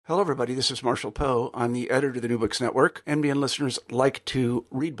Hello, everybody. This is Marshall Poe. I'm the editor of the New Books Network. NBN listeners like to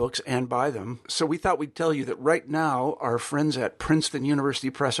read books and buy them. So we thought we'd tell you that right now, our friends at Princeton University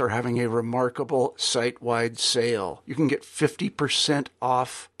Press are having a remarkable site-wide sale. You can get 50%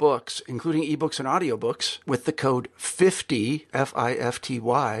 off books, including ebooks and audiobooks, with the code 50,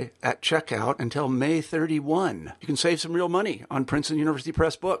 F-I-F-T-Y, at checkout until May 31. You can save some real money on Princeton University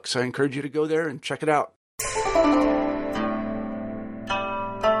Press books. I encourage you to go there and check it out.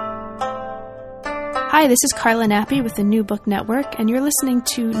 Hi, this is Carla Nappi with the New Book Network, and you're listening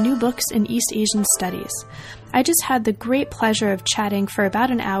to New Books in East Asian Studies. I just had the great pleasure of chatting for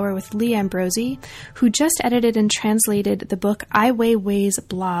about an hour with Lee Ambrosi, who just edited and translated the book Ai Weiwei's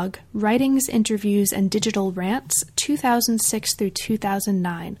blog, Writings, Interviews, and Digital Rants, 2006 through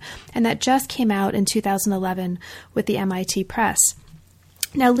 2009, and that just came out in 2011 with the MIT Press.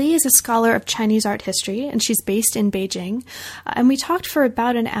 Now, Lee is a scholar of Chinese art history, and she's based in Beijing, and we talked for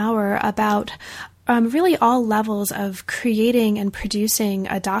about an hour about really all levels of creating and producing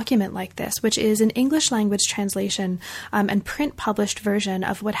a document like this, which is an English language translation and print published version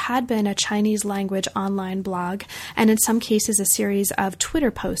of what had been a Chinese language online blog, and in some cases a series of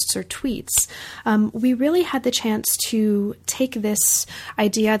Twitter posts or tweets. We really had the chance to take this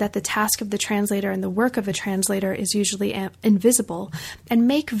idea that the task of the translator and the work of a translator is usually invisible and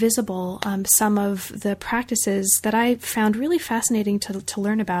make visible some of the practices that I found really fascinating to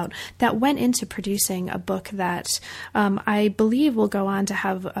learn about that went into producing a book that I believe will go on to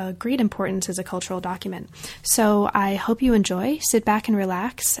have a great importance as a cultural document. So I hope you enjoy, sit back and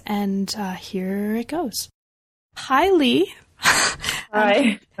relax, and here it goes. Hi, Lee. Hi.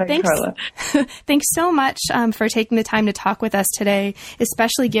 Hi, thanks, Carla. Thanks so much for taking the time to talk with us today,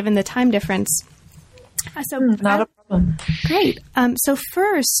 especially given the time difference. Not a problem. Great. So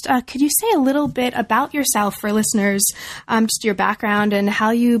first, could you say a little bit about yourself for listeners, just your background and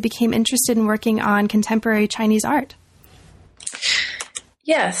how you became interested in working on contemporary Chinese art?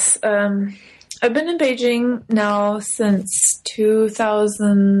 Yes. I've been in Beijing now since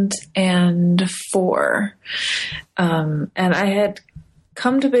 2004. And I had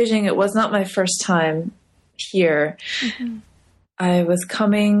come to Beijing. It was not my first time here. Mm-hmm. I was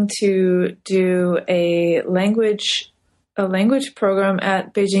coming to do a language program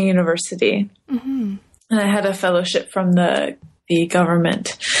at Beijing University. Mm-hmm. And I had a fellowship from the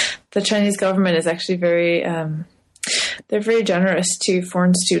government. The Chinese government is actually they're very generous to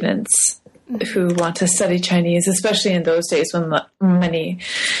foreign students who want to study Chinese, especially in those days when many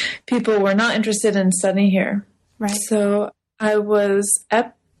people were not interested in studying here. Right. So I was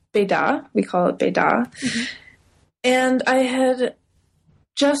at Beida, we call it Beida. Mm-hmm. And I had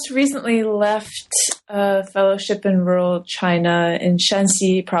just recently left a fellowship in rural China in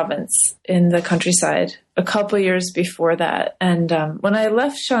Shanxi province in the countryside a couple years before that. And when I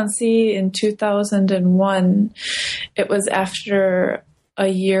left Shanxi in 2001, it was after a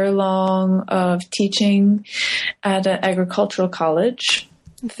year-long of teaching at an agricultural college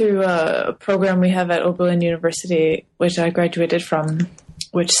through a program we have at Oberlin University, which I graduated from,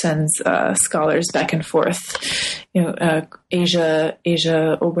 which sends scholars back and forth, Asia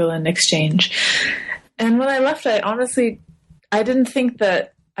Oberlin exchange. And when I left, I didn't think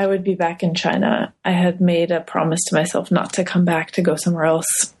that I would be back in China. I had made a promise to myself not to come back, to go somewhere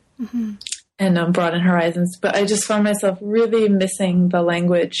else and broaden horizons. But I just found myself really missing the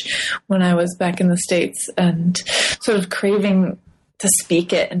language when I was back in the States and sort of craving to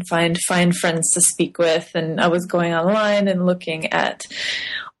speak it and find friends to speak with. And I was going online and looking at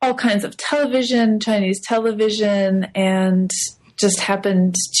all kinds of television, Chinese television, and just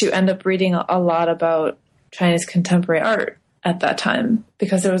happened to end up reading a lot about Chinese contemporary art at that time,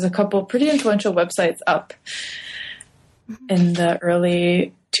 because there was a couple pretty influential websites up in the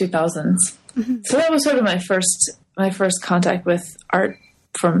early 2000s. Mm-hmm. So that was sort of my first contact with art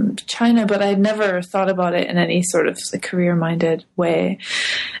from China, but I'd never thought about it in any sort of career-minded way.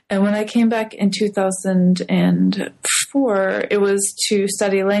 And when I came back in 2004, it was to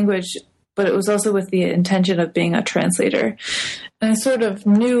study language, but it was also with the intention of being a translator. And I sort of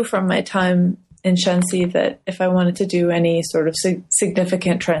knew from my time in Shanxi that if I wanted to do any sort of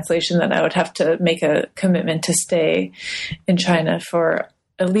significant translation, that I would have to make a commitment to stay in China for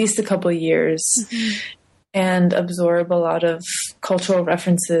at least a couple of years. Mm-hmm. And absorb a lot of cultural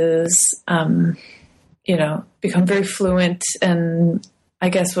references, become very fluent, and I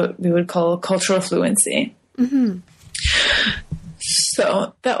guess what we would call cultural fluency. Mm-hmm.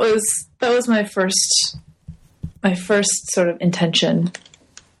 So that was my first sort of intention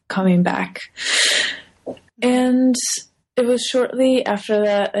coming back. And it was shortly after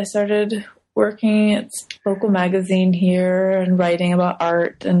that I started working local magazine here and writing about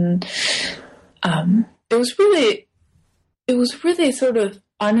art. And it was really sort of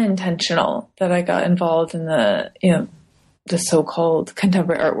unintentional that I got involved in the so-called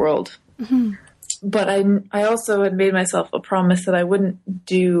contemporary art world. Mm-hmm. But I also had made myself a promise that I wouldn't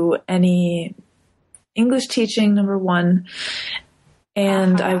do any English teaching, number one,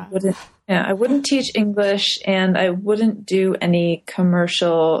 and I wouldn't teach English, and I wouldn't do any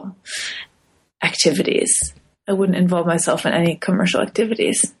commercial activities. I wouldn't involve myself in any commercial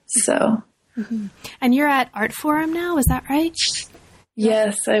activities. So, mm-hmm. And you're at Art Forum now, is that right?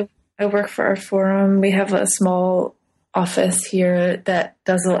 Yes, I work for Art Forum. We have a small office here that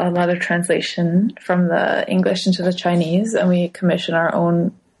does a lot of translation from the English into the Chinese, and we commission our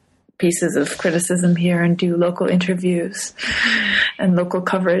own pieces of criticism here and do local interviews and local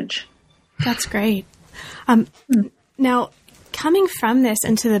coverage. That's great. Now, coming from this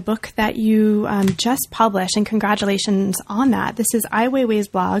into the book that you just published, and congratulations on that. This is Ai Weiwei's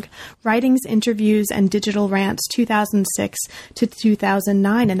blog, Writings, Interviews, and Digital Rants, 2006 to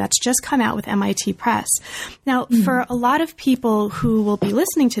 2009, and that's just come out with MIT Press. Now, for a lot of people who will be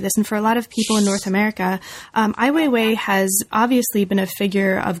listening to this, and for a lot of people in North America, Ai Weiwei has obviously been a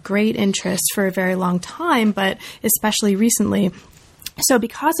figure of great interest for a very long time, but especially recently. So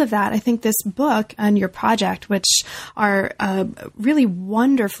because of that, I think this book and your project, which are really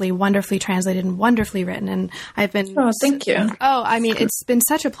wonderfully, wonderfully translated and wonderfully written, and I've been... Oh, thank you. Oh, I mean, it's been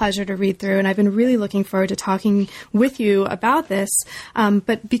such a pleasure to read through, and I've been really looking forward to talking with you about this.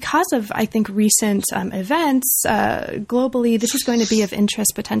 But because of, I think, recent events globally, this is going to be of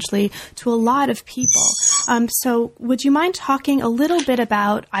interest potentially to a lot of people. So would you mind talking a little bit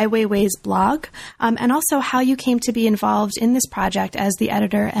about Ai Weiwei's blog, and also how you came to be involved in this project as the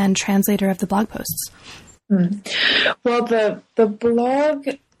editor and translator of the blog posts? Well, the blog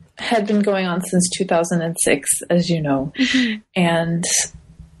had been going on since 2006, as you know, and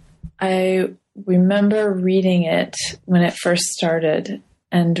I remember reading it when it first started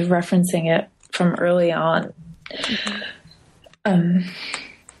and referencing it from early on.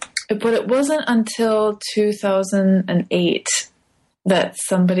 But it wasn't until 2008 that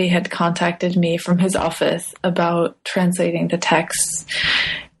somebody had contacted me from his office about translating the texts.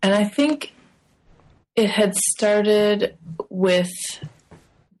 And I think it had started with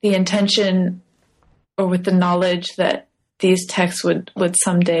the intention or with the knowledge that these texts would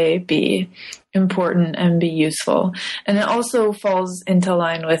someday be important and be useful. And it also falls into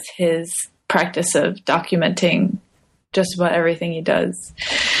line with his practice of documenting just about everything he does.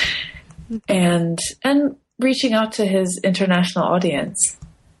 And reaching out to his international audience.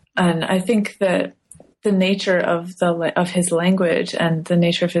 And I think that the nature of his language and the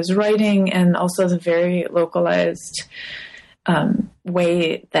nature of his writing, and also the very localized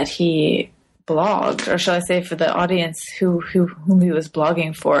way that he blogged, or shall I say for the audience whom he was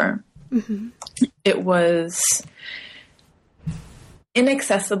blogging for, it was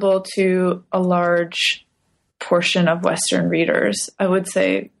inaccessible to a large portion of Western readers. I would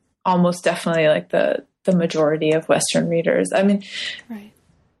say almost definitely like the majority of Western readers. I mean, right.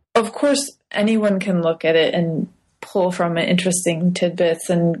 Of course, anyone can look at it and pull from it interesting tidbits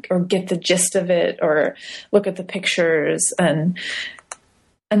or get the gist of it, or look at the pictures, and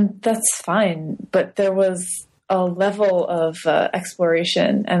that's fine. But there was a level of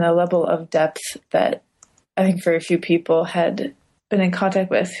exploration and a level of depth that I think very few people had been in contact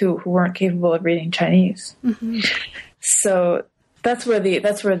with who weren't capable of reading Chinese. So that's where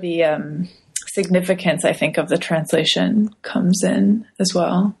the significance, I think, of the translation comes in as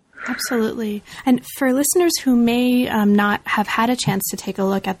well. Absolutely. And for listeners who may not have had a chance to take a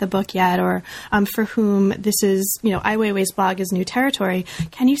look at the book yet, or for whom this is, Ai Weiwei's blog is new territory,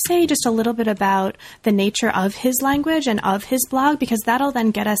 can you say just a little bit about the nature of his language and of his blog? Because that'll then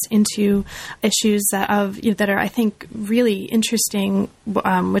get us into issues that are, I think, really interesting,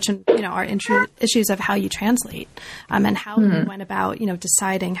 which are issues of how you translate and how you went about,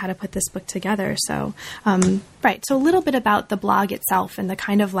 deciding how to put this book together. So, right. So a little bit about the blog itself and the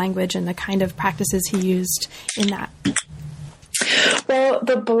kind of language and the kind of practices he used in that. Well,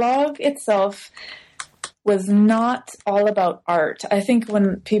 the blog itself was not all about art. I think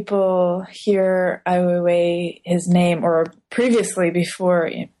when people hear Ai Weiwei, his name, or previously before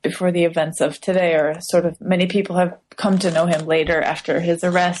the events of today, or sort of many people have come to know him later after his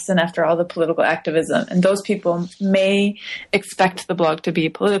arrest and after all the political activism. And those people may expect the blog to be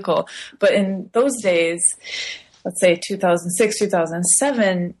political. But in those days, let's say 2006,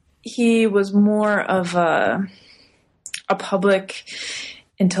 2007, he was more of a public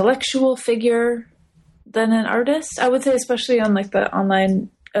intellectual figure than an artist, I would say, especially on like the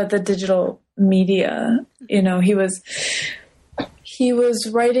online, the digital media. You know, he was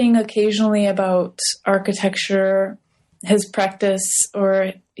writing occasionally about architecture, his practice,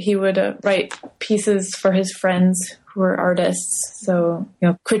 or he would write pieces for his friends who were artists. So, you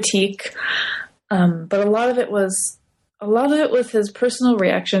know, critique. But a lot of it was his personal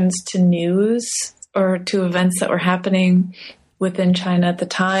reactions to news or to events that were happening within China at the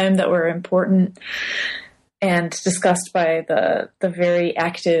time that were important and discussed by the very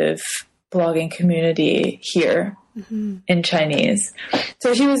active blogging community here in Chinese.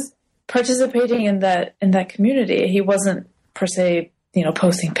 So he was participating in that community. He wasn't per se, you know,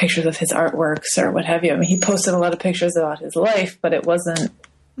 posting pictures of his artworks or what have you. I mean, he posted a lot of pictures about his life, but it wasn't,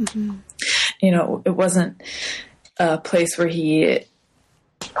 you know, it wasn't a place where he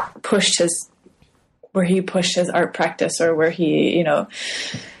pushed his art practice, or where he, you know,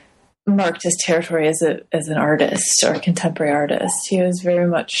 marked his territory as an artist or contemporary artist. He was very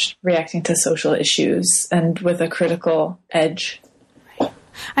much reacting to social issues and with a critical edge.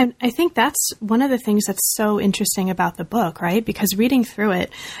 I think that's one of the things that's so interesting about the book, right? Because reading through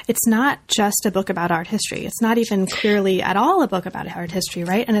it, it's not just a book about art history. It's not even clearly at all a book about art history,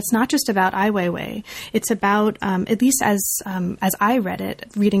 right? And it's not just about Ai Weiwei. It's about, at least as I read it,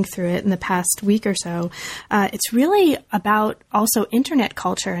 reading through it in the past week or so, it's really about also internet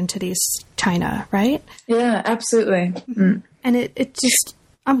culture in today's China, right? Yeah, absolutely. Mm. And it just,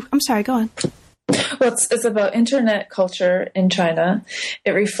 I'm sorry, go on. Well, it's about internet culture in China.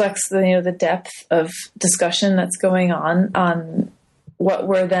 It reflects the depth of discussion that's going on what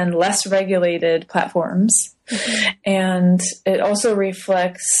were then less regulated platforms. And it also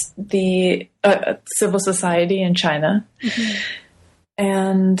reflects the civil society in China.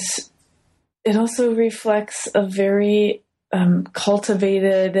 And it also reflects a very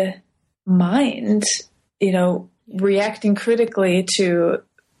cultivated mind, you know, reacting critically to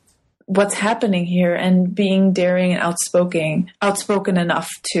what's happening here and being daring and outspoken enough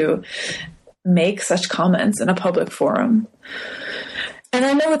to make such comments in a public forum. And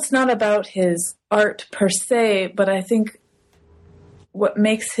I know it's not about his art per se, but I think what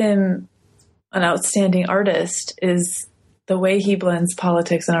makes him an outstanding artist is the way he blends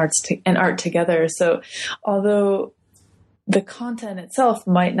politics and art together. So although the content itself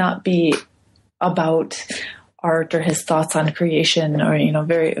might not be about art or his thoughts on creation, or, you know, a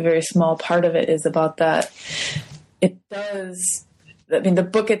very small part of it is about that. It does, I mean, the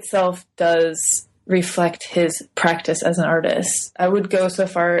book itself does reflect his practice as an artist. I would go so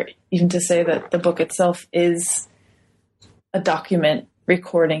far even to say that the book itself is a document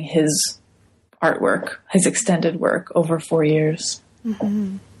recording his artwork, his extended work over 4 years.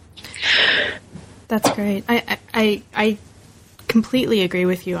 That's great. I completely agree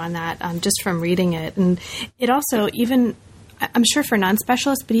with you on that, just from reading it. And it also, even, I'm sure for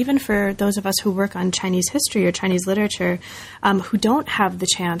non-specialists, but even for those of us who work on Chinese history or Chinese literature, who don't have the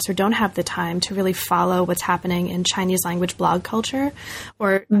chance or don't have the time to really follow what's happening in Chinese language blog culture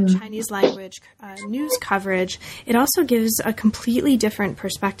or Chinese language news coverage, it also gives a completely different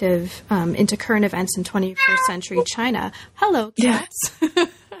perspective into current events in 21st century China. Hello, cats. Yeah.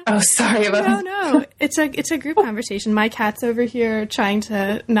 Oh, sorry about that. No. It's a group conversation. My cat's over here trying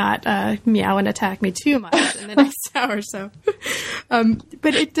to not meow and attack me too much in the next hour or so.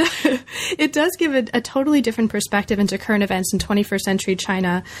 But it does give a totally different perspective into current events in 21st century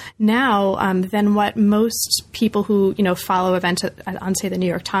China now than what most people who, you know, follow events on, say, the New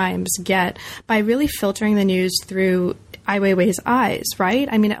York Times get by really filtering the news through Ai Weiwei's eyes, right?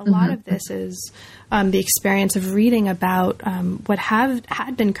 I mean, a lot of this is the experience of reading about what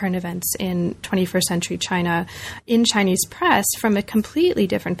had been current events in 21st century China in Chinese press from a completely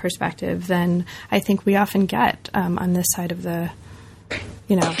different perspective than I think we often get on this side of the,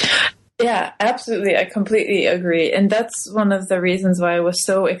 you know. Yeah, absolutely. I completely agree. And that's one of the reasons why I was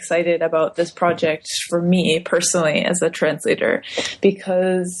so excited about this project for me personally as a translator,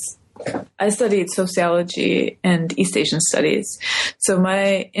 because I studied sociology and East Asian studies. So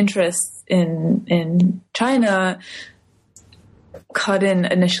my interests in China cut in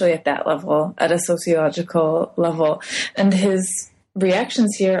initially at that level, at a sociological level. And his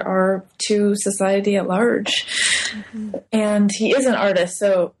reactions here are to society at large. And he is an artist,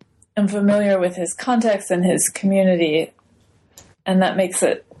 so I'm familiar with his context and his community. And that makes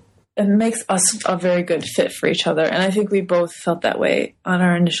it makes us a very good fit for each other. And I think we both felt that way on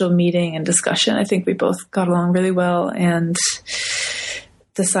our initial meeting and discussion. I think we both got along really well and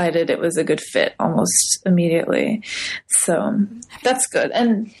decided it was a good fit almost immediately. So that's good.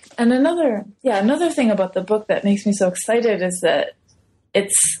 And another thing about the book that makes me so excited is that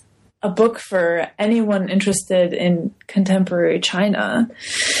it's a book for anyone interested in contemporary China,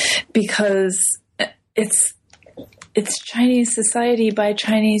 because it's Chinese society by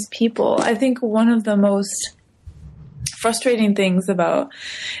Chinese people. I think one of the most frustrating things about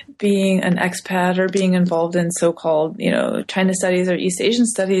being an expat or being involved in so-called, China studies or East Asian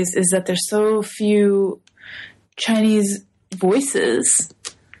studies is that there's so few Chinese voices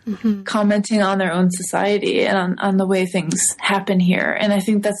commenting on their own society and on the way things happen here. And I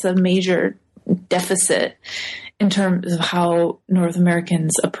think that's a major deficit in terms of how North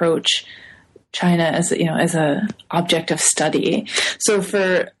Americans approach China as a object of study. So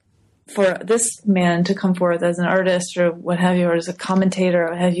for this man to come forth as an artist or what have you, or as a commentator,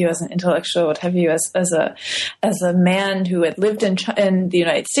 or what have you, as an intellectual, what have you, as a man who had lived in the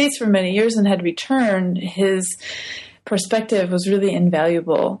United States for many years and had returned, his perspective was really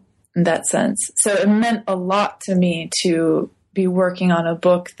invaluable in that sense. So it meant a lot to me to be working on a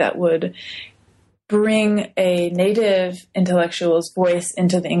book that would bring a native intellectual's voice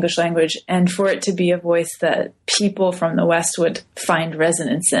into the English language, and for it to be a voice that people from the West would find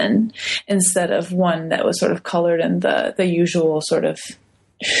resonance in, instead of one that was sort of colored in the usual sort of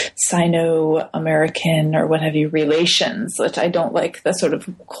Sino-American or what have you relations, which I don't like, the sort of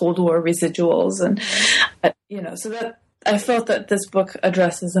Cold War residuals. And, so that I felt that this book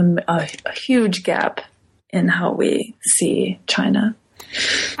addresses a huge gap in how we see China.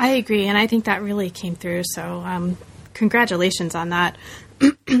 I agree, and I think that really came through, so congratulations on that.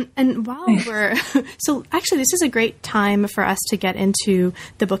 And while so actually this is a great time for us to get into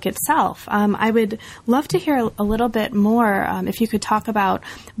the book itself. I would love to hear a little bit more, if you could talk about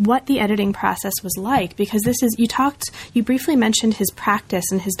what the editing process was like, because you briefly mentioned his practice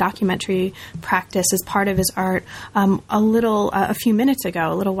and his documentary practice as part of his art a few minutes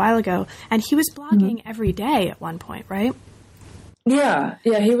ago, a little while ago, and he was blogging every day at one point, right? Yeah,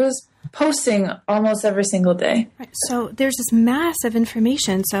 he was posting almost every single day. Right. So there's this mass of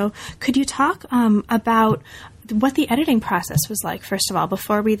information. So could you talk about what the editing process was like, first of all,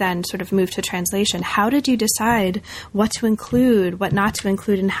 before we then sort of move to translation? How did you decide what to include, what not to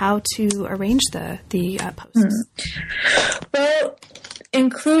include, and how to arrange the posts? Well,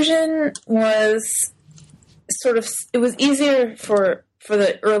 inclusion was it was easier for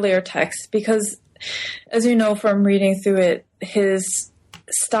the earlier text because, as you know from reading through it, his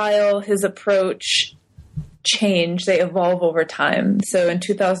style, his approach change. They evolve over time. So in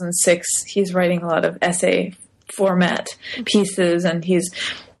 2006, he's writing a lot of essay format pieces, and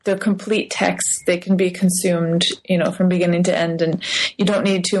they're complete texts. They can be consumed, from beginning to end, and you don't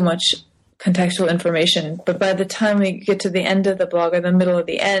need too much contextual information. But by the time we get to the end of the blog or the middle of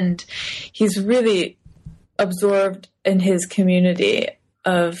the end, he's really absorbed in his community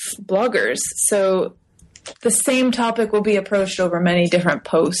of bloggers. So the same topic will be approached over many different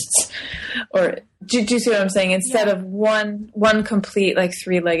posts. Or do you see what I'm saying? Instead of one complete, like,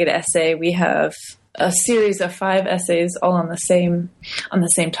 three-legged essay, we have a series of 5 essays all on the same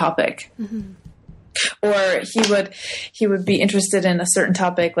topic. Mm-hmm. Or he would be interested in a certain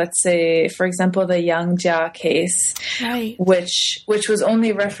topic, let's say, for example, the Yang Jia case, right, which was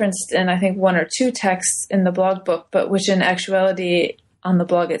only referenced in, I think, 1 or 2 texts in the blog book, but which in actuality on the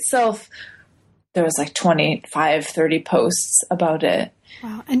blog itself, there was like 25, 30 posts about it.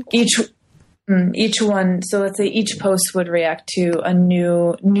 Wow. And each one, so let's say each post would react to a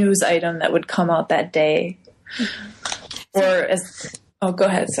new news item that would come out that day. Mm-hmm. Go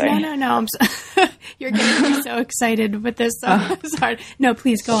ahead, sorry. No, you're getting me so excited with this. Sorry. No,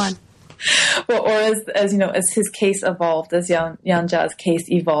 please go on. Well, or as you know, as his case evolved, as Yang Jia's case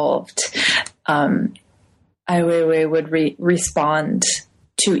evolved, Ai Weiwei would respond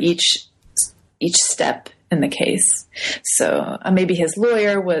to each step in the case. So maybe his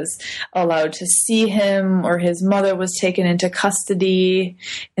lawyer was allowed to see him, or his mother was taken into custody,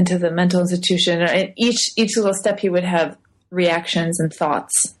 into the mental institution. And each little step he would have reactions and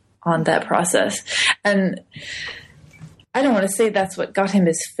thoughts on that process. And I don't want to say that's what got him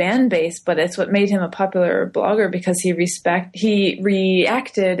his fan base, but it's what made him a popular blogger, because he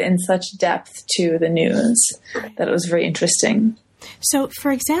reacted in such depth to the news that it was very interesting. So,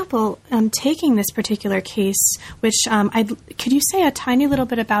 for example, taking this particular case, which could you say a tiny little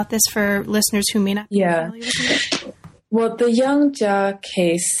bit about this for listeners who may not be familiar with it? Well, the Yang Jia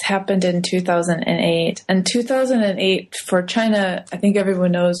case happened in 2008. And 2008 for China, I think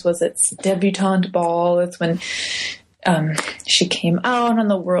everyone knows, was its debutante ball. It's when she came out on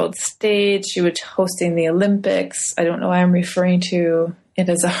the world stage. She was hosting the Olympics. I don't know why I'm referring to it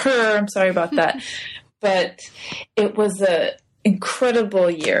as a her. I'm sorry about that. But it was an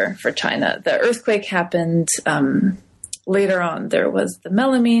incredible year for China. The earthquake happened later on, there was the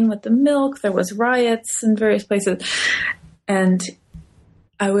melamine with the milk. There was riots in various places. And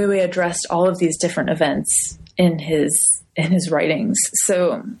Ai Weiwei addressed all of these different events in his writings.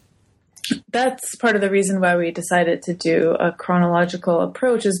 So that's part of the reason why we decided to do a chronological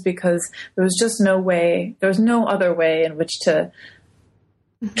approach, is because there was just no other way in which to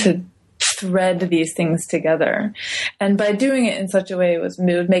thread these things together. And by doing it in such a way, it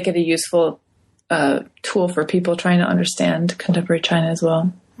would make it a useful tool for people trying to understand contemporary China as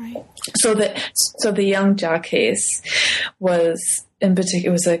well. Right. So the Yang Jia case was, in particular,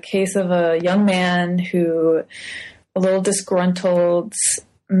 it was a case of a young man who, a little disgruntled,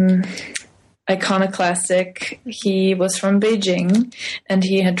 iconoclastic. He was from Beijing, and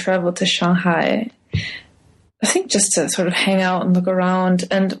he had traveled to Shanghai, I think just to sort of hang out and look around.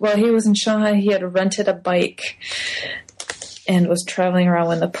 And while he was in Shanghai, he had rented a bike and was traveling around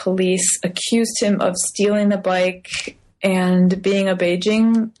when the police accused him of stealing the bike and being a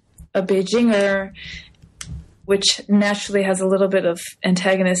Beijinger, which naturally has a little bit of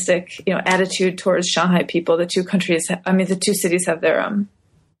antagonistic, attitude towards Shanghai people. The two cities have their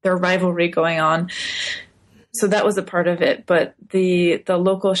rivalry going on. So that was a part of it. But the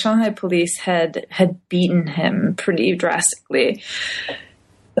local Shanghai police had beaten him pretty drastically.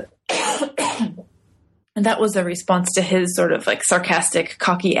 And that was a response to his sort of like sarcastic,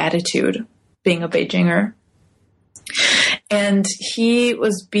 cocky attitude, being a Beijinger. And he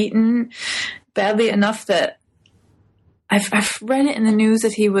was beaten badly enough that I've read it in the news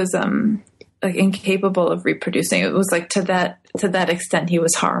that he was like incapable of reproducing. It was like to that extent he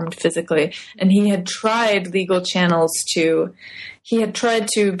was harmed physically, and he had tried legal channels to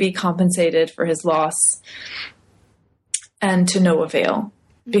be compensated for his loss, and to no avail,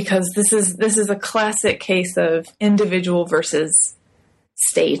 because this is a classic case of individual versus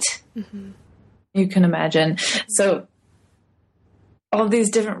state. Mm-hmm. You can imagine. So all these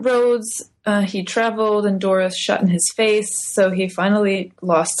different roads he traveled, and doors shut in his face. So he finally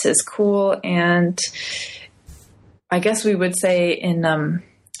lost his cool, and I guess we would say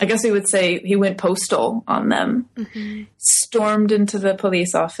he went postal on them. Mm-hmm. Stormed into the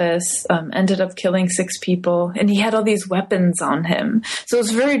police office, ended up killing 6 people, and he had all these weapons on him. So it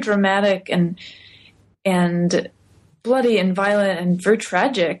was very dramatic and bloody and violent and very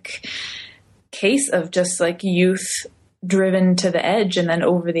tragic case of just like youth driven to the edge and then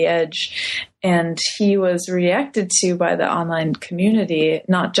over the edge. And he was reacted to by the online community,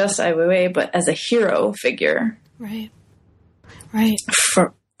 not just Ai Weiwei, but as a hero figure. Right.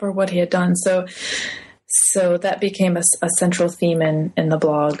 For what he had done. So that became a central theme in the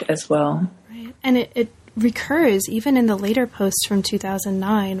blog as well. Right. And it recurs even in the later posts from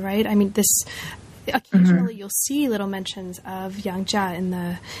 2009, right? I mean, occasionally you'll see little mentions of Yang Jia in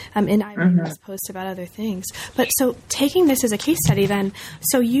the in Ai Weiwei's posts about other things. But so taking this as a case study then,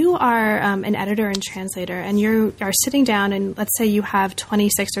 so you are an editor and translator, and you are sitting down, and let's say you have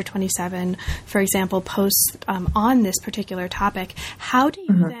 26 or 27, for example, posts on this particular topic. How do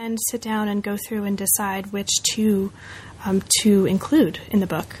you then sit down and go through and decide which to include in the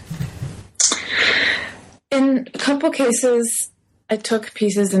book? In a couple cases, I took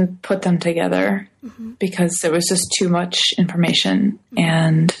pieces and put them together because there was just too much information,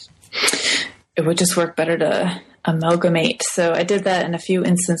 and it would just work better to amalgamate. So I did that in a few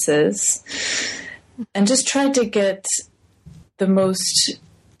instances and just tried to get the most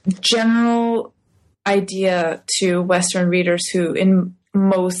general idea to Western readers who in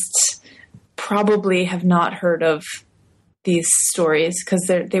most probably have not heard of these stories because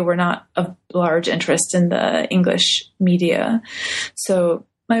they were not of large interest in the English media. So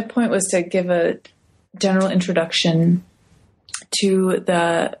my point was to give a general introduction to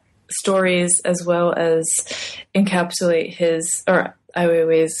the stories as well as encapsulate Ai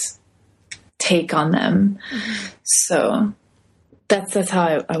Weiwei's take on them. Mm-hmm. So that's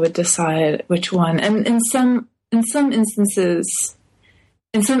how I would decide which one. And in some instances,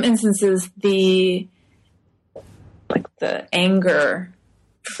 the anger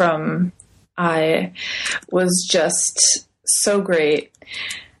from Ai was just so great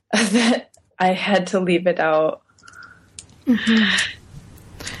that I had to leave it out. Mm-hmm.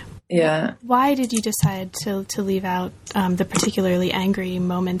 Yeah. Why did you decide to leave out the particularly angry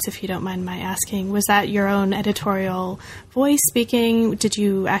moments, if you don't mind my asking? Was that your own editorial voice speaking? Did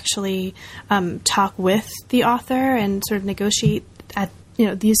you actually talk with the author and sort of negotiate at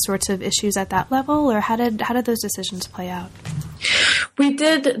these sorts of issues at that level, or how did those decisions play out? We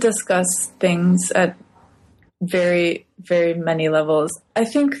did discuss things at very, very many levels. I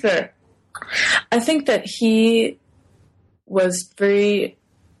think that he was very,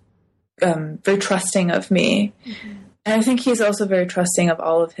 very trusting of me, And I think he's also very trusting of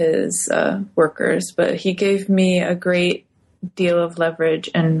all of his workers, but he gave me a great deal of leverage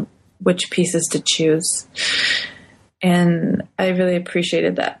and which pieces to choose. And I really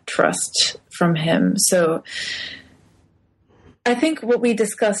appreciated that trust from him. So I think what we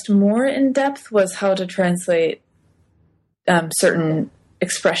discussed more in depth was how to translate certain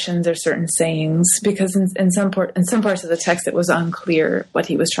expressions or certain sayings, because in some parts of the text it was unclear what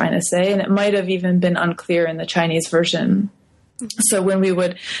he was trying to say, and it might have even been unclear in the Chinese version. So when we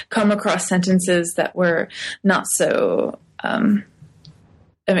would come across sentences that were not so, I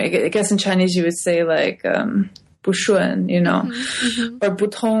guess in Chinese you would say like 不顺, or 不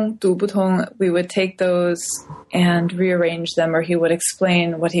通, 读不通, we would take those and rearrange them, or he would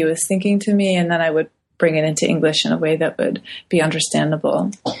explain what he was thinking to me, and then I would bring it into English in a way that would be understandable,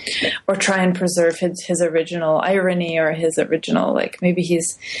 or try and preserve his original irony, or his original, like maybe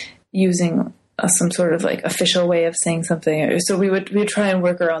he's using some sort of like official way of saying something. So we would try and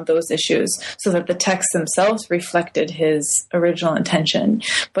work around those issues so that the texts themselves reflected his original intention.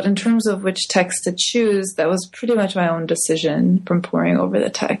 But in terms of which text to choose, that was pretty much my own decision from poring over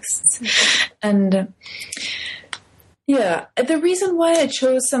the texts. And yeah, the reason why I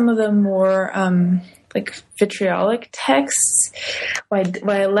chose some of the more like vitriolic texts, why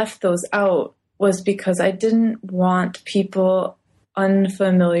I left those out, was because I didn't want people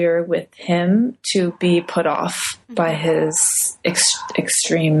unfamiliar with him to be put off by his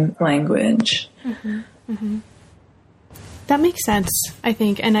extreme language. That makes sense, I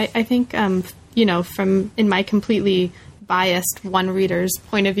think. And I think, from in my completely biased one reader's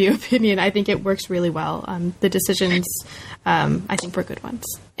point of view opinion, I think it works really well. The decisions, I think, were good ones,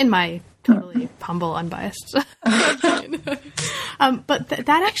 in my totally humble, unbiased opinion. But that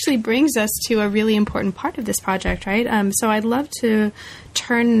actually brings us to a really important part of this project, right? So I'd love to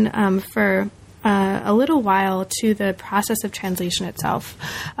turn for a little while to the process of translation itself.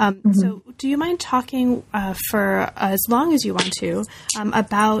 So do you mind talking for as long as you want to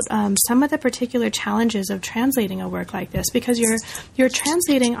about some of the particular challenges of translating a work like this? Because you're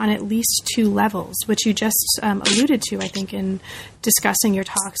translating on at least two levels, which you just alluded to, I think, in discussing your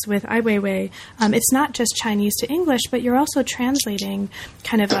talks with Ai Weiwei. It's not just Chinese to English, but you're also translating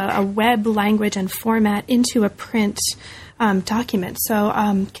kind of a web language and format into a print document. So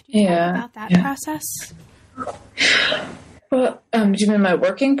could you talk about that process? Well, do you mean my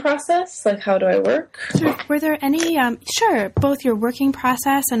working process? Like, how do I work? Were there any, sure, both your working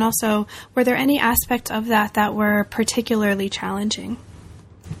process and also were there any aspects of that were particularly challenging?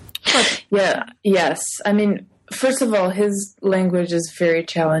 Yes. I mean, first of all, his language is very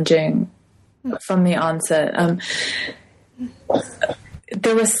challenging from the onset.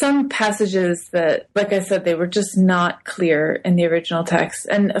 There were some passages that, like I said, they were just not clear in the original text.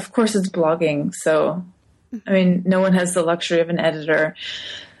 And of course it's blogging, so, I mean, no one has the luxury of an editor.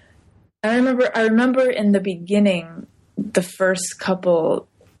 I remember in the beginning, the first couple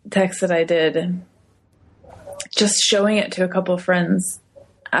texts that I did, just showing it to a couple of friends,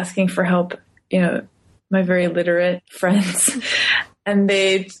 asking for help, my very literate friends, and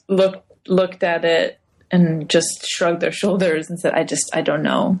they looked at it and just shrugged their shoulders and said, I don't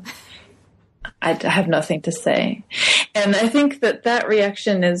know. I have nothing to say. And I think that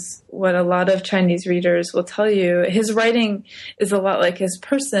reaction is what a lot of Chinese readers will tell you. His writing is a lot like his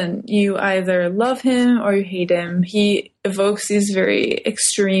person. You either love him or you hate him. He evokes these very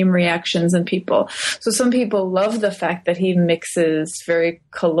extreme reactions in people. So some people love the fact that he mixes very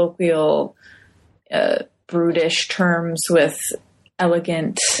colloquial, brutish terms with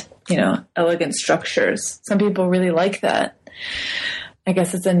elegant structures. Some people really like that. I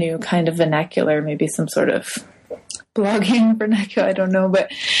guess it's a new kind of vernacular, maybe some sort of blogging vernacular, I don't know,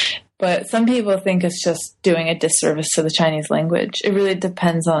 but some people think it's just doing a disservice to the Chinese language. It really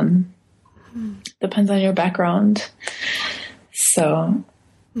depends on your background. So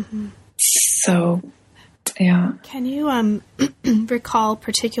yeah. Can you recall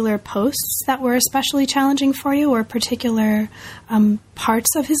particular posts that were especially challenging for you, or particular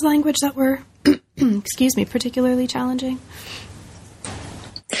parts of his language that were, particularly challenging?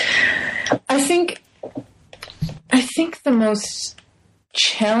 I think the most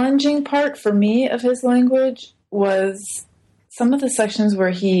challenging part for me of his language was some of the sections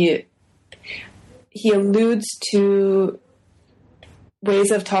where he alludes to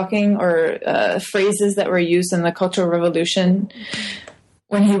ways of talking or phrases that were used in the Cultural Revolution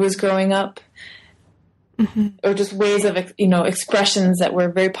when he was growing up, or just ways of expressions that were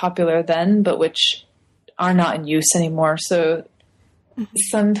very popular then, but which are not in use anymore. So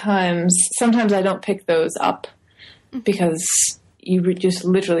sometimes I don't pick those up because you just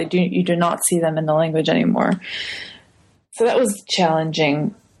literally do not see them in the language anymore. So that was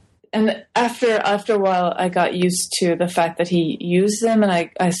challenging. And after a while, I got used to the fact that he used them, and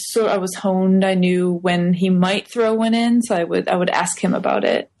I was honed. I knew when he might throw one in, so I would ask him about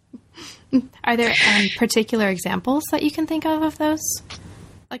it. Are there particular examples that you can think of those?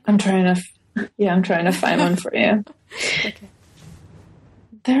 Like, I'm trying to find one for you. Okay.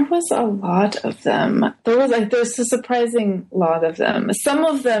 There was a lot of them. There's a surprising lot of them. Some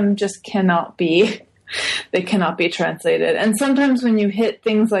of them just cannot be translated. And sometimes when you hit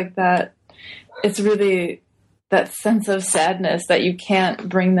things like that, it's really that sense of sadness that you can't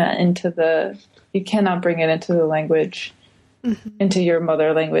bring that you cannot bring it into the language, into your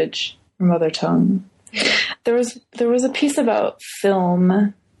mother language, or mother tongue. There was a piece about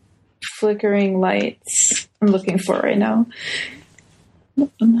film, flickering lights. I'm looking for it right now.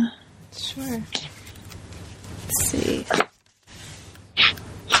 Sure. Let's see.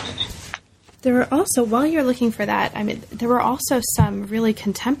 There were also, while you're looking for that, I mean, there were also some really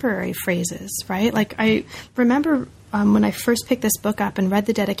contemporary phrases, right? Like, I remember when I first picked this book up and read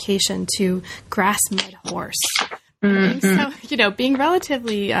the dedication to Grass Mud Horse. Mm-hmm. So, being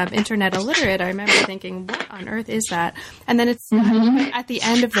relatively internet illiterate, I remember thinking, what on earth is that? And then it's at the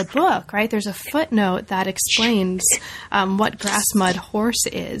end of the book, right? There's a footnote that explains what Grass Mud Horse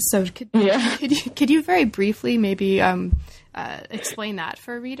is. So could you very briefly maybe explain that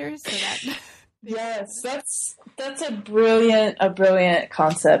for readers? So that yes, that's a brilliant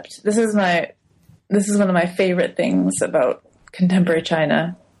concept. This is one of my favorite things about contemporary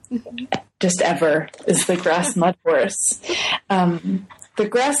China. Just ever, is the grass mud horse. The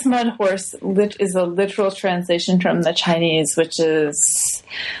grass mud horse is a literal translation from the Chinese, which is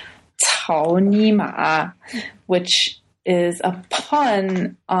Cao Ni Ma, which is a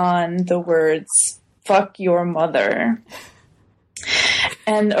pun on the words "fuck your mother."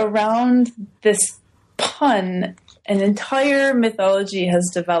 And around this pun, an entire mythology has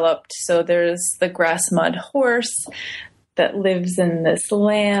developed. So there's the grass mud horse that lives in this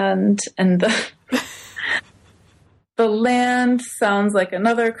land, and the land sounds like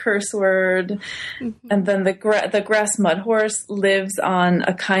another curse word, and then the grass mud horse lives on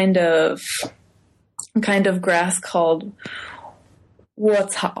a kind of grass called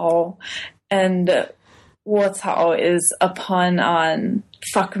Wocao, and Wocao is a pun on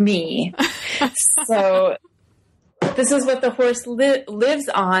fuck me. So this is what the horse lives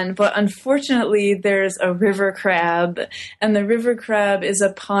on, but unfortunately there's a river crab, and the river crab is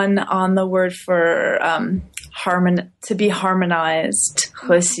a pun on the word for to be harmonized,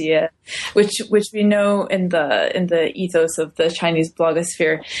 和谐, which we know in the ethos of the Chinese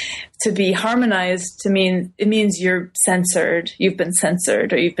blogosphere, to be harmonized it means you're censored, you've been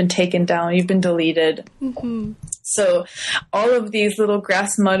censored, or you've been taken down, you've been deleted. Mm-hmm. So all of these little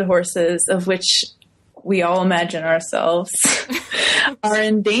grass mud horses, of which we all imagine ourselves, are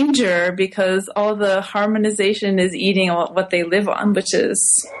in danger because all the harmonization is eating what they live on, which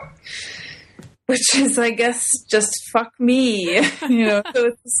is, I guess, just fuck me. So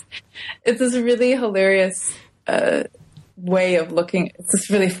it's this really hilarious way of looking. It's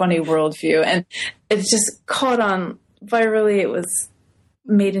this really funny worldview, and it's just caught on virally. It was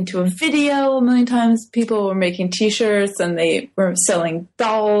made into a video a million times. People were making t-shirts, and they were selling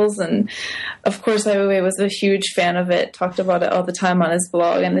dolls, and of course Ai Weiwei was a huge fan of it, talked about it all the time on his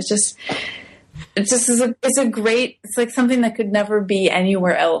blog, and it's like something that could never be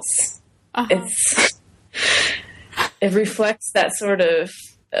anywhere else. Uh-huh. It reflects that sort of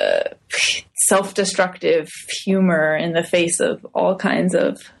self-destructive humor in the face of all kinds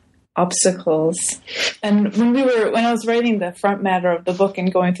of obstacles. And when I was writing the front matter of the book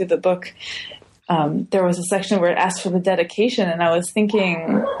and going through the book, there was a section where it asked for the dedication, and I was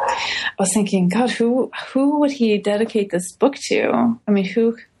thinking, God, who would he dedicate this book to? I mean,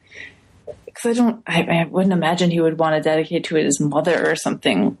 who? Because I wouldn't imagine he would want to dedicate to his mother or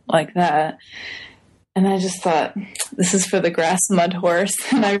something like that. And I just thought, this is for the grass mud horse,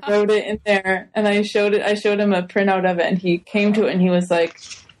 and I wrote it in there, and I showed him a printout of it, and he came to it, and he was like,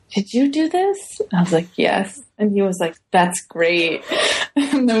 "Did you do this?" And I was like, "Yes." And he was like, "That's great."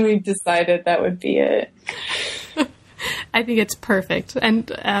 And then we decided that would be it. I think it's perfect. And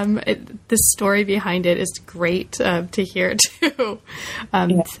the story behind it is great to hear, too.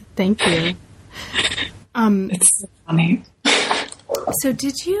 Thank you. It's so funny. So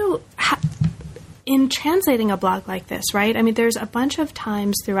did you... in translating a blog like this, right? I mean, there's a bunch of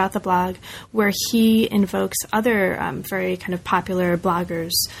times throughout the blog where he invokes other very kind of popular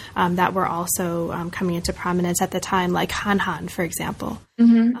bloggers that were also coming into prominence at the time, like Han Han, for example.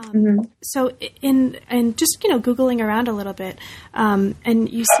 Mm-hmm. So and just, Googling around a little bit, and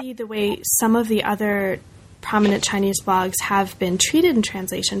you see the way some of the other prominent Chinese blogs have been treated in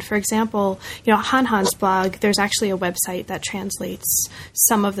translation. For example, Han Han's blog, there's actually a website that translates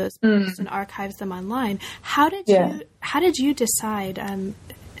some of those books and archives them online. How did you decide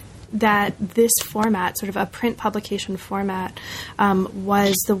that this format, sort of a print publication format,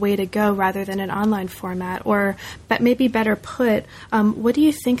 was the way to go rather than an online format? Or, but maybe better put, what do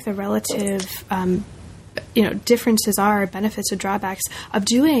you think the relative differences are, benefits or drawbacks of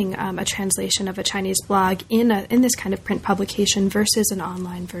doing a translation of a Chinese blog in this kind of print publication versus an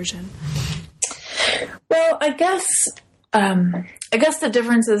online version? Well, I guess the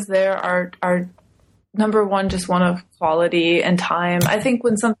differences there are number one, just one of quality and time. I think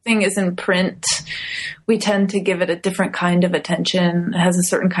when something is in print, we tend to give it a different kind of attention. It has a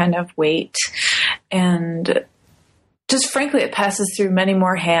certain kind of weight. And just frankly, it passes through many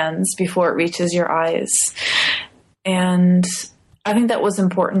more hands before it reaches your eyes. And I think that was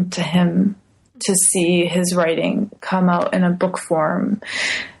important to him, to see his writing come out in a book form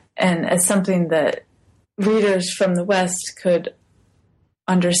and as something that readers from the West could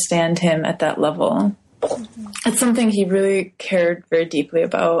understand him at that level. It's something he really cared very deeply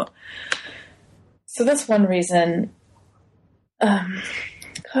about. So that's one reason. There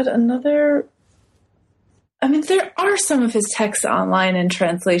are some of his texts online in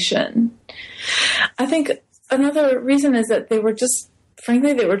translation. I think another reason is that they were just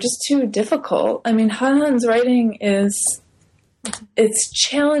too difficult. I mean, Han Han's writing it's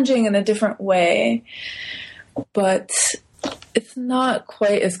challenging in a different way, but it's not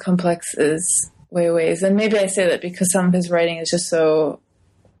quite as complex as Wei Wei's. And maybe I say that because some of his writing is just so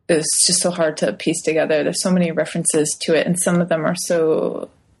hard to piece together. There's so many references to it, and some of them are so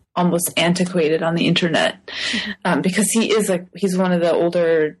almost antiquated on the internet, because he's one of the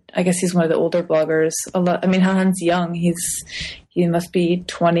older bloggers. Han Han's young. He must be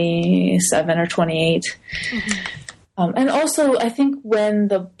 27 or 28. And also, I think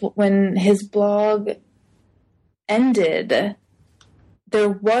when his blog ended, there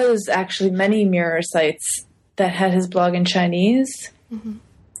was actually many mirror sites that had his blog in Chinese,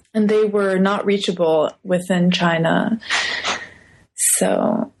 and they were not reachable within China.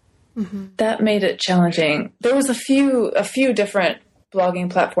 So that made it challenging. There was a few different blogging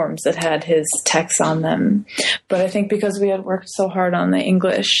platforms that had his texts on them, but I think because we had worked so hard on the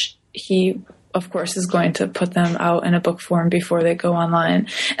English, he, of course, is going to put them out in a book form before they go online.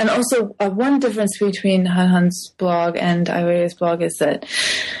 And also, one difference between Han Han's blog and Ai Weiwei's blog is that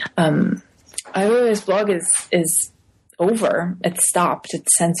Ai Weiwei's blog is over. It's stopped.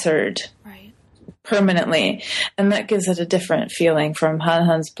 It's censored permanently. And that gives it a different feeling from Han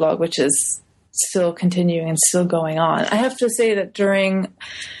Han's blog, which is still continuing and still going on. I have to say that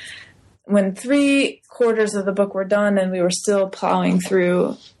when 3/4 of the book were done and we were still plowing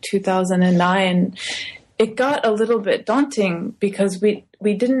through 2009, it got a little bit daunting because we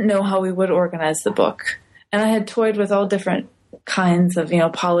didn't know how we would organize the book. And I had toyed with all different kinds of,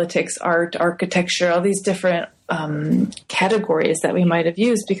 politics, art, architecture, all these different categories that we might have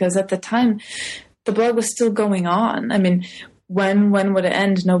used, because at the time the blog was still going on. I mean, when would it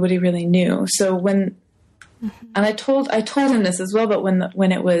end? Nobody really knew. So and I told him this as well, but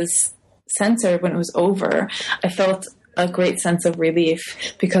when it was censored, when it was over, I felt a great sense of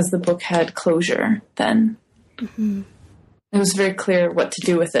relief because the book had closure then. It was very clear what to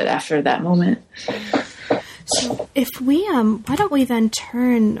do with it after that moment. So if we, why don't we then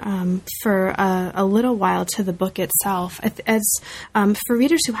turn for a little while to the book itself? As for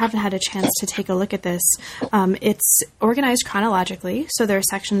readers who haven't had a chance to take a look at this, it's organized chronologically. So there are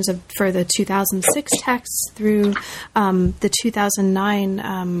sections for the 2006 texts through the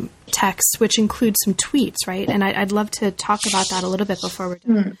 2009 text, which includes some tweets, right? And I'd love to talk about that a little bit before we're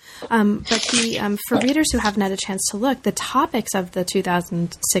done. But for readers who haven't had a chance to look, the topics of the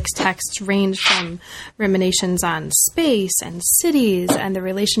 2006 texts range from ruminations on space and cities and the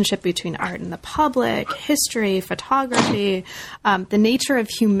relationship between art and the public, history, photography, the nature of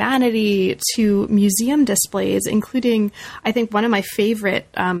humanity, to museum displays, including, I think, one of my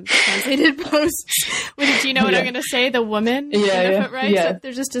favorite translated posts, which, do you know what I'm going to say? The woman? Right? So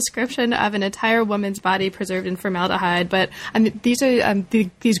there's this description of an entire woman's body preserved in formaldehyde, but these are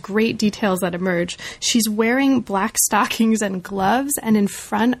these great details that emerge. She's wearing black stockings and gloves, and in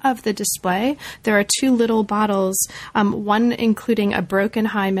front of the display there are two little beautiful bottles, one including a broken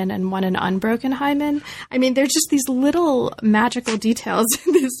hymen and one an unbroken hymen. I mean, there's just these little magical details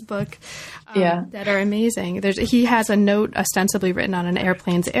in this book that are amazing. He has a note ostensibly written on an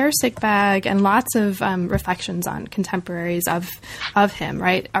airplane's airsick bag and lots of reflections on contemporaries of him,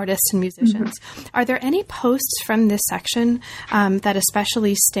 right? Artists and musicians. Mm-hmm. Are there any posts from this section that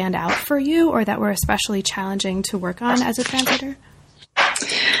especially stand out for you or that were especially challenging to work on as a translator?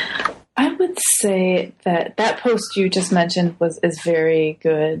 I would say that post you just mentioned is very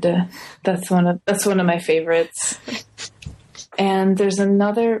good. That's one of my favorites. And there's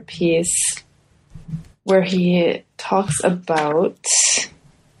another piece where he talks about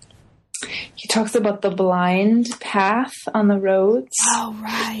the blind path on the roads. Oh,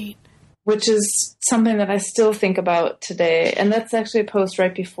 right. Which is something that I still think about today. And that's actually a post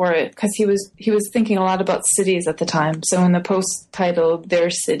right before it, because he was thinking a lot about cities at the time. So in the post titled Their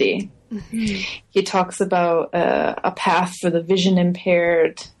City, mm-hmm. he talks about a path for the vision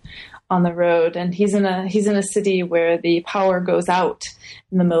impaired on the road. And he's in a city where the power goes out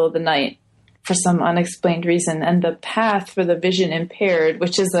in the middle of the night for some unexplained reason. And the path for the vision impaired,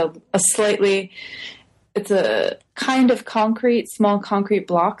 which is it's a kind of small concrete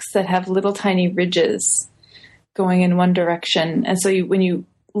blocks that have little tiny ridges going in one direction. And so when you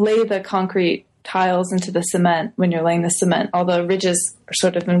lay the concrete tiles into the cement, when you're laying the cement, all the ridges are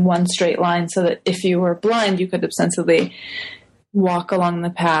sort of in one straight line so that if you were blind, you could ostensibly walk along the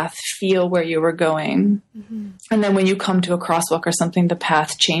path, feel where you were going. Mm-hmm. And then when you come to a crosswalk or something, the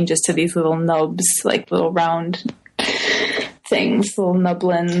path changes to these little nubs, like little round things, little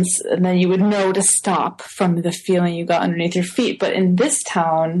nublins, and then you would know to stop from the feeling you got underneath your feet. But in this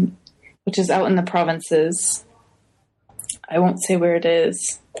town, which is out in the provinces, I won't say where it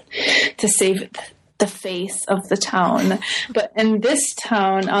is to save the face of the town, but in this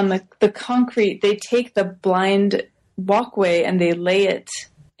town on the concrete, they take the blind walkway and they lay it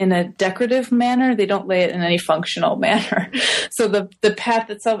in a decorative manner. They don't lay it in any functional manner. So the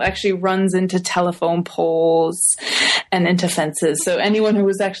path itself actually runs into telephone poles and into fences. So anyone who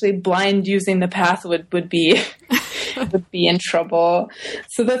was actually blind using the path would be in trouble.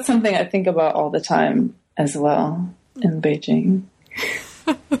 So that's something I think about all the time as well in Beijing.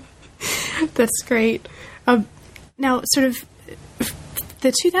 That's great. Now, sort of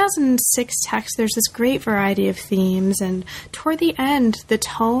the 2006 text, there's this great variety of themes, and toward the end, the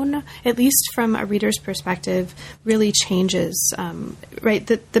tone, at least from a reader's perspective, really changes, right?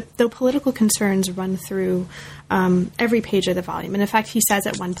 The political concerns run through every page of the volume. And in fact, he says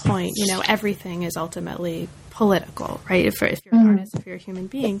at one point, everything is ultimately political, right? If you're an artist, if you're a human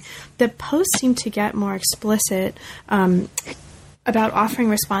being. The posts seem to get more explicit about offering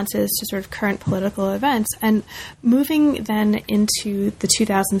responses to sort of current political events. And moving then into the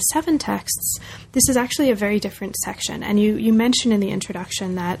 2007 texts, this is actually a very different section. And you mentioned in the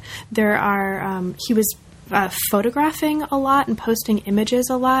introduction that there are, he was photographing a lot and posting images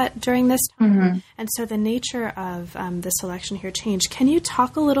a lot during this time. Mm-hmm. And so the nature of the selection here changed. Can you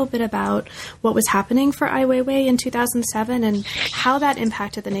talk a little bit about what was happening for Ai Weiwei in 2007 and how that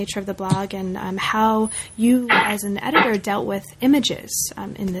impacted the nature of the blog and how you as an editor dealt with images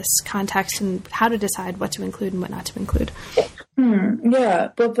in this context and how to decide what to include and what not to include? Yeah,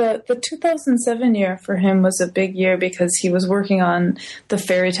 well, the 2007 year for him was a big year because he was working on the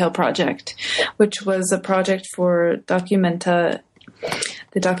Fairy Tale Project, which was a project for Documenta,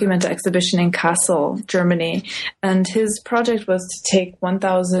 the Documenta exhibition in Kassel, Germany. And his project was to take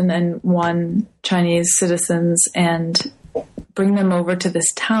 1,001 Chinese citizens and bring them over to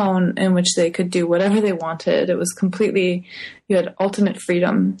this town in which they could do whatever they wanted. It was you had ultimate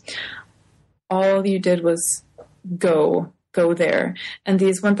freedom. All you did was go there. And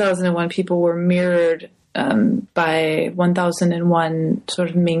these 1,001 people were mirrored by 1,001 sort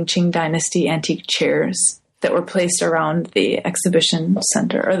of Ming-Qing dynasty antique chairs that were placed around the exhibition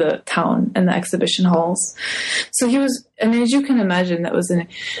center or the town and the exhibition halls. So as you can imagine, that was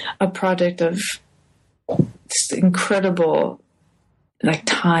a project of just incredible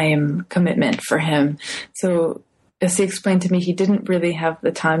time commitment for him. So as he explained to me, he didn't really have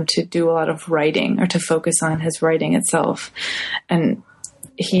the time to do a lot of writing or to focus on his writing itself. And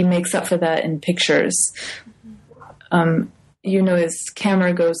he makes up for that in pictures. His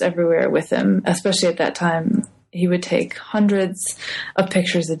camera goes everywhere with him, especially at that time. He would take hundreds of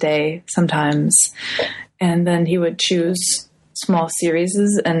pictures a day sometimes. And then he would choose small series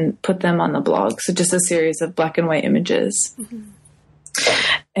and put them on the blog. So just a series of black and white images. Mm-hmm.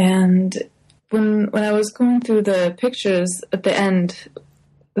 And when I was going through the pictures at the end,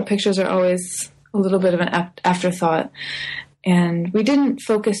 the pictures are always a little bit of an afterthought. And we didn't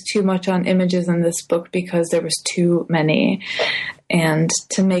focus too much on images in this book because there was too many. And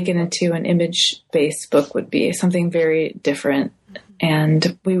to make it into an image-based book would be something very different.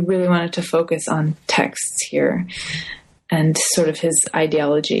 And we really wanted to focus on texts here and sort of his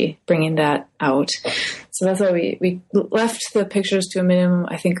ideology, bringing that out. So that's why we left the pictures to a minimum.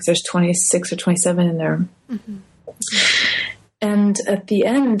 I think there's 26 or 27 in there. Mm-hmm. And at the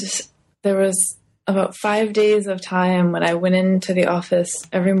end, there was about 5 days of time when I went into the office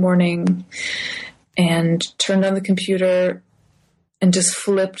every morning and turned on the computer and just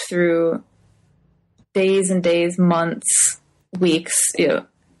flipped through days and days, months, weeks,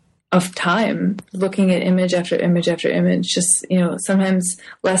 of time, looking at image after image after image, just, sometimes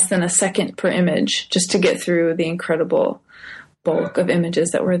less than a second per image, just to get through the incredible bulk of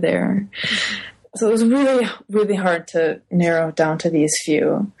images that were there. So it was really, really hard to narrow down to these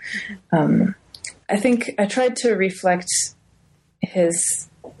few. I think I tried to reflect his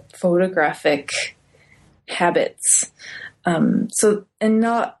photographic habits. And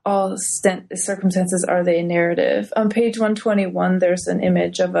not all circumstances are they narrative. On page 121, there's an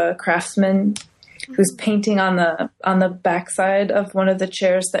image of a craftsman who's painting on the backside of one of the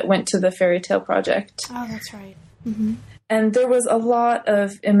chairs that went to the Fairy Tale Project. Oh, that's right. Mm-hmm. And there was a lot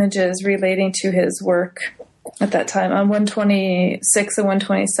of images relating to his work at that time. On 126 and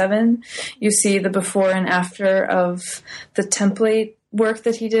 127, you see the before and after of the template work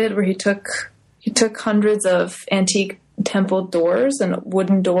that he did, where he took hundreds of antique temple doors and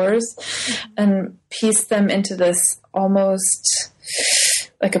wooden doors and pieced them into this almost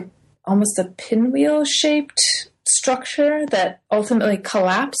a pinwheel shaped structure that ultimately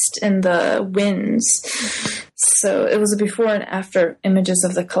collapsed in the winds. So it was a before and after images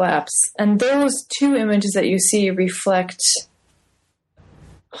of the collapse. And those two images that you see reflect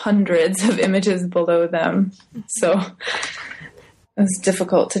hundreds of images below them. So it was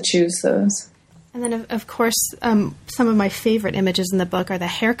difficult to choose those. And then, of course, some of my favorite images in the book are the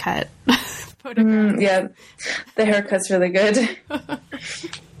haircut photographs. Yeah, the haircut's really good.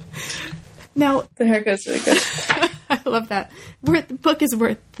 Now, the haircut's really good. I love that. The book is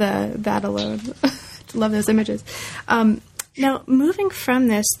worth that alone. Love those images. Now, moving from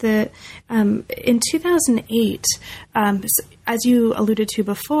this, in 2008, as you alluded to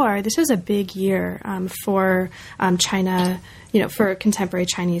before, this was a big year for China. For contemporary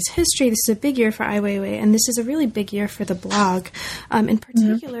Chinese history, this is a big year for Ai Weiwei, and this is a really big year for the blog. In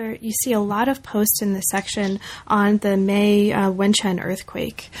particular, you see a lot of posts in the section on the May Wenchuan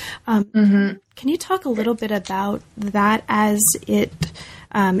earthquake. Can you talk a little bit about that as it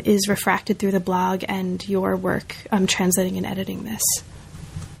is refracted through the blog and your work translating and editing this?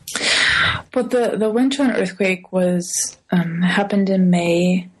 Well, the Wenchuan earthquake was happened in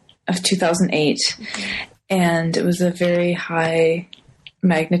May of 2008. And it was a very high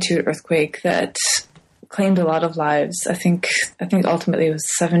magnitude earthquake that claimed a lot of lives. I think ultimately it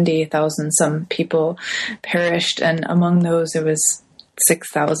was 70,000 some people perished, and among those there was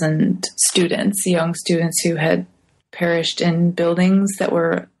 6,000 students, young students who had perished in buildings that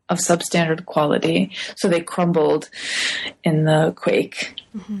were of substandard quality. So they crumbled in the quake.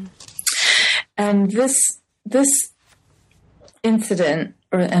 Mm-hmm. And this incident,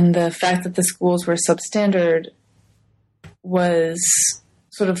 and the fact that the schools were substandard, was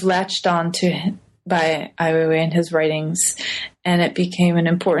sort of latched on to by Ai Weiwei in his writings, and it became an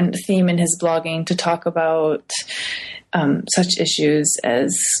important theme in his blogging to talk about such issues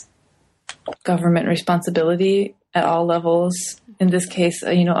as government responsibility at all levels. In this case, of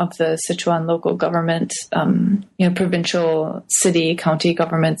the Sichuan local government, provincial, city, county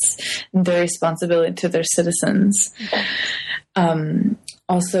governments, and their responsibility to their citizens.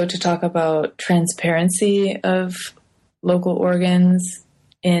 Also to talk about transparency of local organs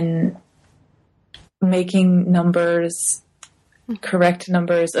in making correct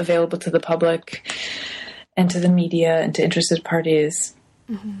numbers available to the public and to the media and to interested parties.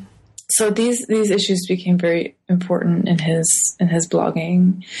 Mm-hmm. So these issues became very important in his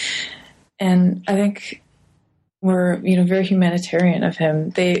blogging, and I think were very humanitarian of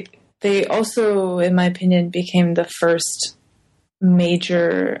him. They also, in my opinion, became the first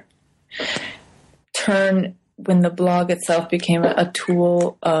major turn when the blog itself became a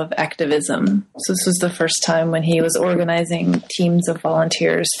tool of activism. So this was the first time when he was organizing teams of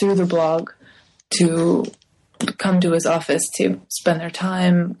volunteers through the blog to come to his office to spend their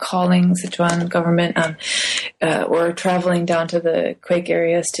time calling Sichuan government or traveling down to the quake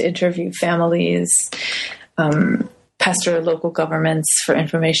areas to interview families, pester local governments for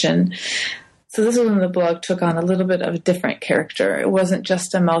information. So this was when the blog took on a little bit of a different character. It wasn't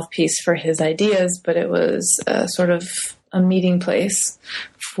just a mouthpiece for his ideas, but it was sort of a meeting place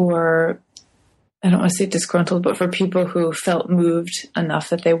for, I don't want to say disgruntled, but for people who felt moved enough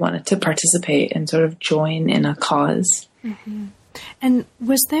that they wanted to participate and sort of join in a cause. Mm-hmm. And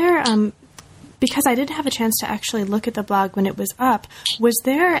was there, because I didn't have a chance to actually look at the blog when it was up, was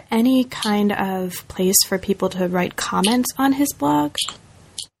there any kind of place for people to write comments on his blog?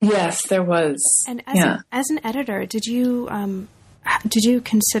 Yes, there was. And as an editor, did you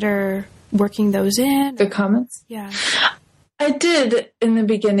consider working those in? The comments? Yeah. I did in the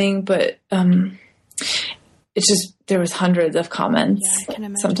beginning, but it's just, there was hundreds of comments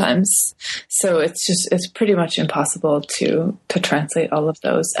sometimes. So it's pretty much impossible to translate all of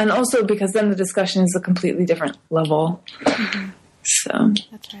those. And also because then the discussion is a completely different level. Mm-hmm. So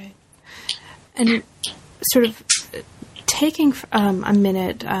that's right. And sort of taking a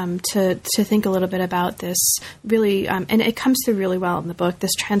minute to think a little bit about this really, and it comes through really well in the book,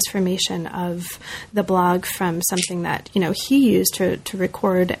 this transformation of the blog from something that, he used to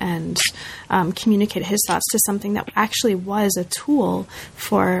record and communicate his thoughts to something that actually was a tool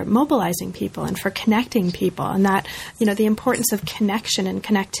for mobilizing people and for connecting people. And that, the importance of connection and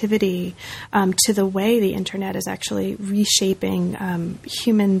connectivity to the way the internet is actually reshaping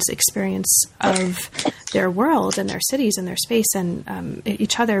humans' experience of their world and their cities and their space and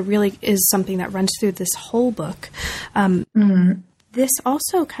each other really is something that runs through this whole book. This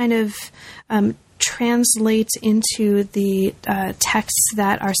also kind of translates into the texts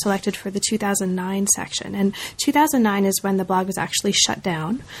that are selected for the 2009 section. And 2009 is when the blog was actually shut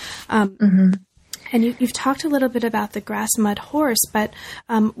down. And you've talked a little bit about the Grass Mud Horse, but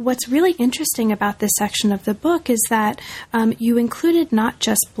what's really interesting about this section of the book is that you included not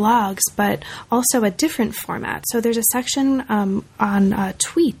just blogs, but also a different format. So there's a section on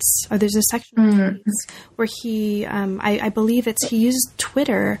tweets, or there's a section on tweets where he, I believe he used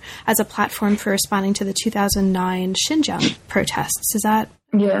Twitter as a platform for responding to the 2009 Xinjiang protests. Is that?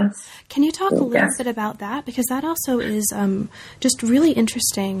 Yes. Can you talk a little bit about that? Because that also is just really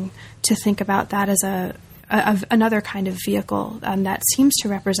interesting to think about that as another kind of vehicle that seems to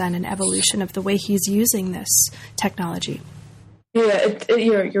represent an evolution of the way he's using this technology. Yeah,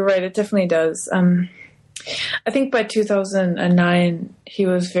 you're right. It definitely does. I think by 2009, he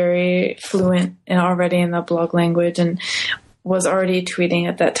was very fluent and already in the blog language and was already tweeting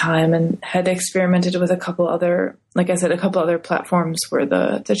at that time and had experimented with a couple other platforms where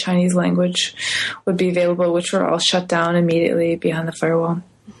the Chinese language would be available, which were all shut down immediately behind the firewall.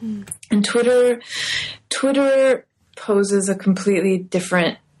 Mm-hmm. And Twitter poses a completely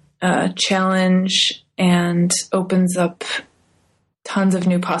different challenge and opens up tons of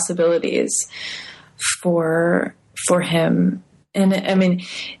new possibilities for him. And I mean,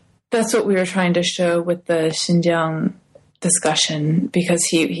 that's what we were trying to show with the Xinjiang discussion, because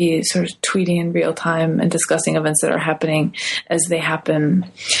he sort of tweeting in real time and discussing events that are happening as they happen.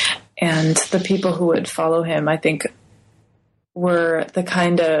 And the people who would follow him, I think, were the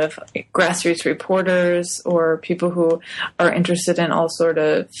kind of grassroots reporters or people who are interested in all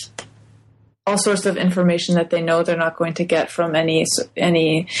sorts of information that they know they're not going to get from any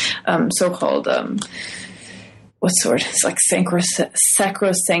so-called it's like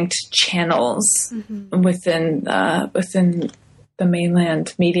sacrosanct channels within the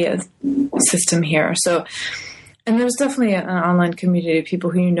mainland media system here. So, and there's definitely an online community of people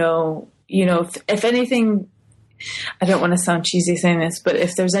who if anything, I don't want to sound cheesy saying this, but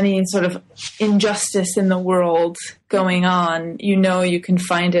if there's any sort of injustice in the world going on, you can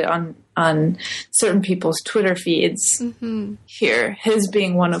find it on certain people's Twitter feeds here, his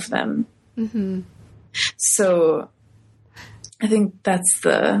being one of them. Mm-hmm. So I think that's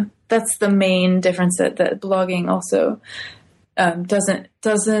the main difference that blogging also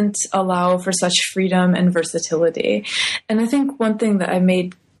doesn't allow for such freedom and versatility. And I think one thing that I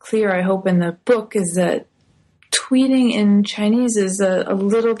made clear, I hope, in the book is that tweeting in Chinese is a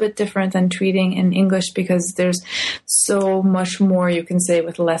little bit different than tweeting in English, because there's so much more you can say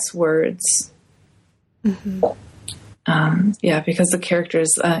with less words. Mm-hmm. Because the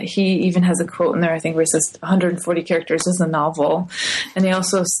characters, he even has a quote in there, I think, where he says 140 characters is a novel. And he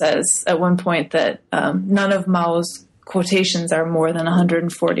also says at one point that none of Mao's quotations are more than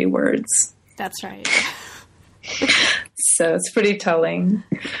 140 words. That's right. So it's pretty telling.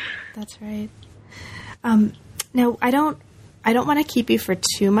 That's right. Now, I don't want to keep you for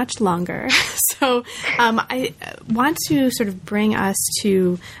too much longer. So I want to sort of bring us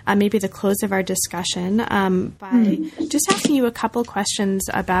to maybe the close of our discussion by just asking you a couple questions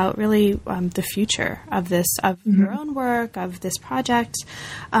about really the future of your own work, of this project.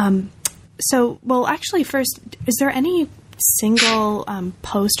 Actually, first, is there any single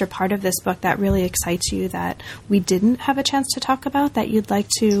post or part of this book that really excites you that we didn't have a chance to talk about that you'd like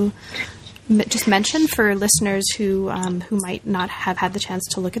to just mention for listeners who might not have had the chance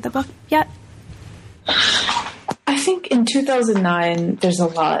to look at the book yet? I think in 2009, there's a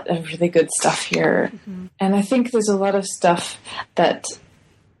lot of really good stuff here. Mm-hmm. And I think there's a lot of stuff that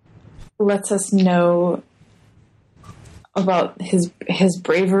lets us know about his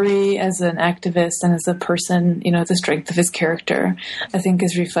bravery as an activist and as a person, you know, the strength of his character, I think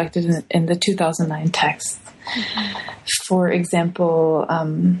is reflected in the 2009 text. Mm-hmm. For example,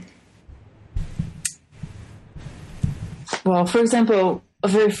 a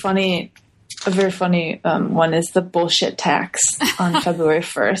very funny one is the bullshit tax on February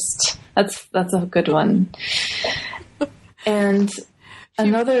 1st. That's a good one. And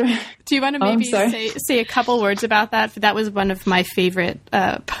another. Do you want to maybe say a couple words about that? That was one of my favorite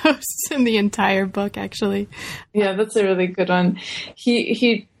posts in the entire book, actually. Yeah, that's a really good one.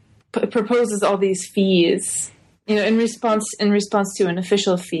 He proposes all these fees, you know, in response to an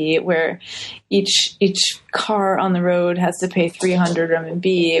official fee where each car on the road has to pay 300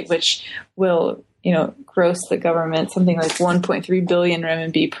 RMB, which will, you know, gross the government something like 1.3 billion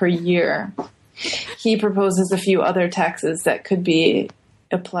RMB per year. He proposes a few other taxes that could be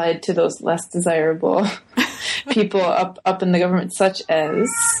applied to those less desirable people up in the government, such as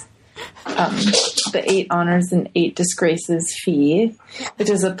the 8 honors and 8 disgraces fee, which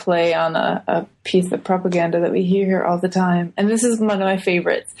is a play on a piece of propaganda that we hear here all the time. And this is one of my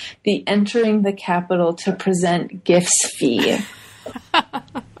favorites, the entering the capital to present gifts fee.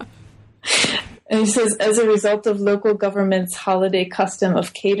 And he says, as a result of local government's holiday custom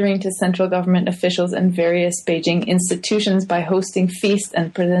of catering to central government officials and various Beijing institutions by hosting feasts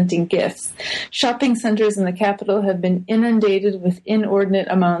and presenting gifts, shopping centers in the capital have been inundated with inordinate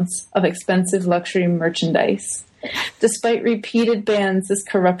amounts of expensive luxury merchandise. Despite repeated bans, this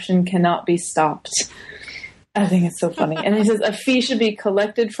corruption cannot be stopped. I think it's so funny. And he says, a fee should be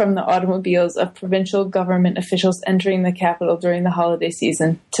collected from the automobiles of provincial government officials entering the capital during the holiday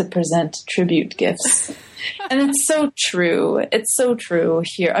season to present tribute gifts. And it's so true. It's so true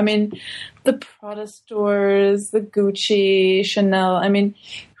here. I mean, the Prada stores, the Gucci, Chanel, I mean,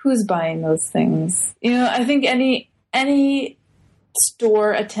 who's buying those things? You know, I think any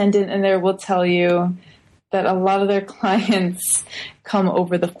store attendant in there will tell you that a lot of their clients come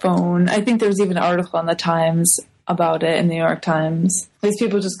over the phone. I think there was even an article in the Times about it, in the New York Times. These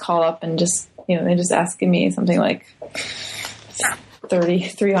people just call up and just, you know, they're just asking me something like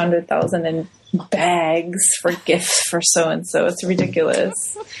 300,000 in bags for gifts for so-and-so. It's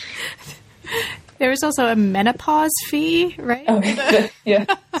ridiculous. There was also a menopause fee, right? Okay, yeah.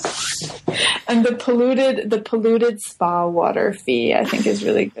 And the polluted spa water fee, I think, is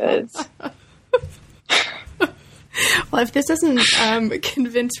really good. Well, if this doesn't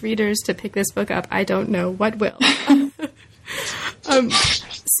convince readers to pick this book up, I don't know what will.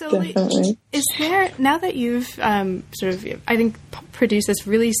 So, is there, now that you've sort of, I think, produced this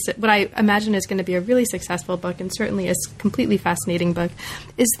really, what I imagine is going to be a really successful book and certainly a completely fascinating book,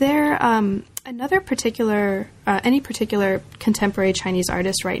 is there any particular contemporary Chinese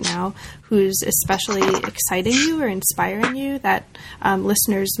artist right now who's especially exciting you or inspiring you that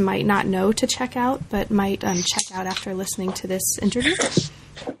listeners might not know to check out, but might check out after listening to this interview?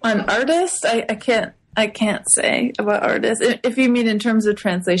 An artist? I can't say about artists. If you mean in terms of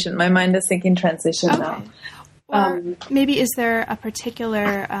translation, my mind is thinking translation now. Or maybe is there a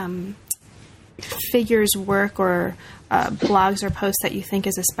particular figure's work or blogs or posts that you think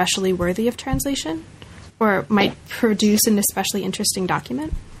is especially worthy of translation or might produce an especially interesting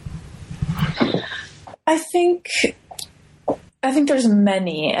document? I think there's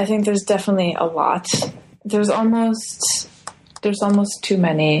many. I think there's definitely a lot. There's almost too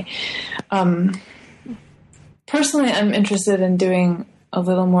many. Personally, I'm interested in doing a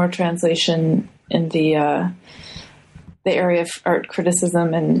little more translation in the area of art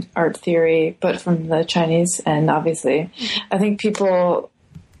criticism and art theory, but from the Chinese end, obviously. I think people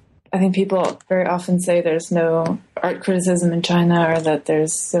very often say there's no art criticism in China or that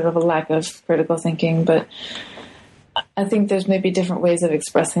there's sort of a lack of critical thinking, but I think there's maybe different ways of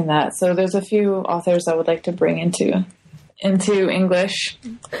expressing that. So there's a few authors I would like to bring into English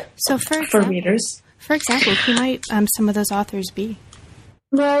for readers. For example, who might some of those authors be?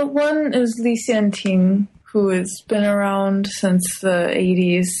 Well, one is Li Xianting, who has been around since the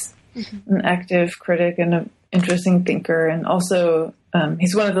 80s, an active critic and an interesting thinker. And also,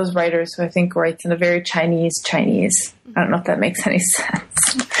 he's one of those writers who I think writes in a very Chinese. I don't know if that makes any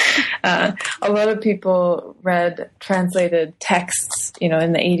sense. A lot of people read translated texts,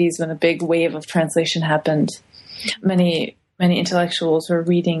 in the 80s when a big wave of translation happened. many intellectuals were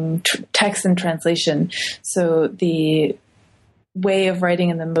reading text and translation. So the way of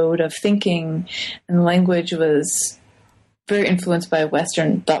writing and the mode of thinking and language was very influenced by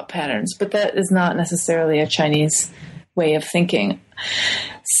Western thought patterns, but that is not necessarily a Chinese way of thinking.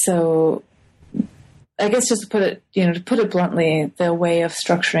 So I guess just to put it bluntly, the way of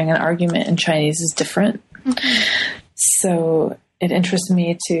structuring an argument in Chinese is different. Mm-hmm. So it interests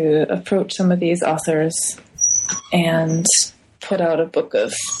me to approach some of these authors and put out a book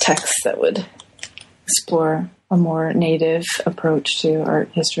of texts that would explore a more native approach to art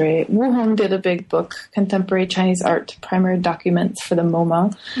history. Wu Hong did a big book, Contemporary Chinese Art, Primary Documents for the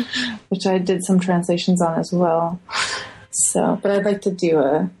MoMA, mm-hmm. which I did some translations on as well. So, but I'd like to do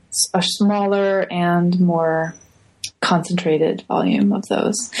a smaller and more concentrated volume of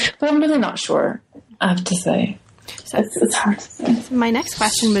those. But I'm really not sure, I have to say. So it's hard to say. So my next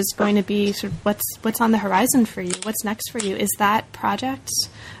question was going to be sort of what's on the horizon for you? What's next for you? Is that project,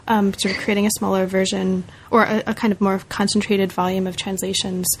 sort of creating a smaller version or a kind of more concentrated volume of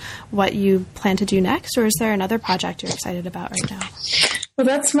translations, what you plan to do next? Or is there another project you're excited about right now? Well,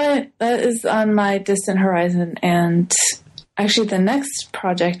 that is on my distant horizon, and actually the next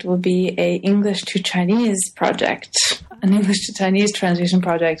project will be a English to Chinese project, an English to Chinese translation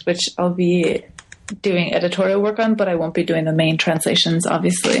project, which I'll be doing editorial work on, but I won't be doing the main translations,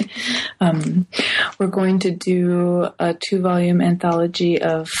 obviously. We're going to do a 2-volume anthology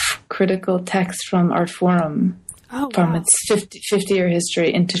of critical text from Artforum from its 50-year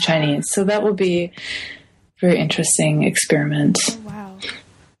history into Chinese. So that will be a very interesting experiment. Oh, wow.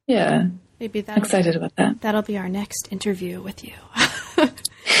 Yeah. Maybe I'm excited about that. That'll be our next interview with you.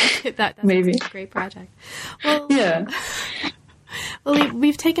 That's Maybe. a great project. Well, yeah. Well,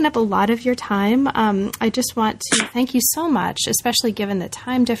 we've taken up a lot of your time. I just want to thank you so much, especially given the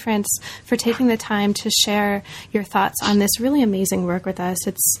time difference, for taking the time to share your thoughts on this really amazing work with us.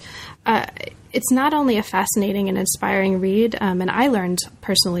 It's not only a fascinating and inspiring read, and I learned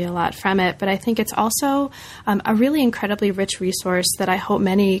personally a lot from it, but I think it's also a really incredibly rich resource that I hope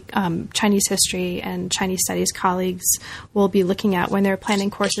many Chinese history and Chinese studies colleagues will be looking at when they're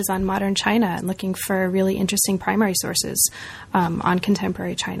planning courses on modern China and looking for really interesting primary sources on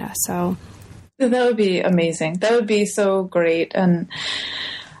contemporary China. So that would be amazing. That would be so great, and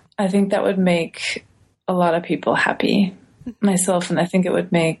I think that would make a lot of people happy. Myself, and I think it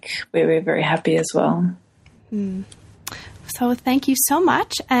would make Weiwei very happy as well. So thank you so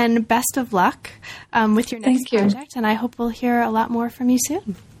much, and best of luck with your next project, and I hope we'll hear a lot more from you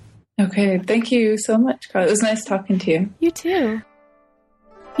soon. Okay, thank you so much, Carla. It was nice talking to you. You too.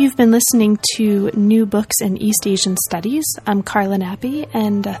 You've been listening to New Books in East Asian Studies. I'm Carla Nappi,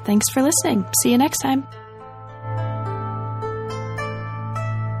 and thanks for listening. See you next time.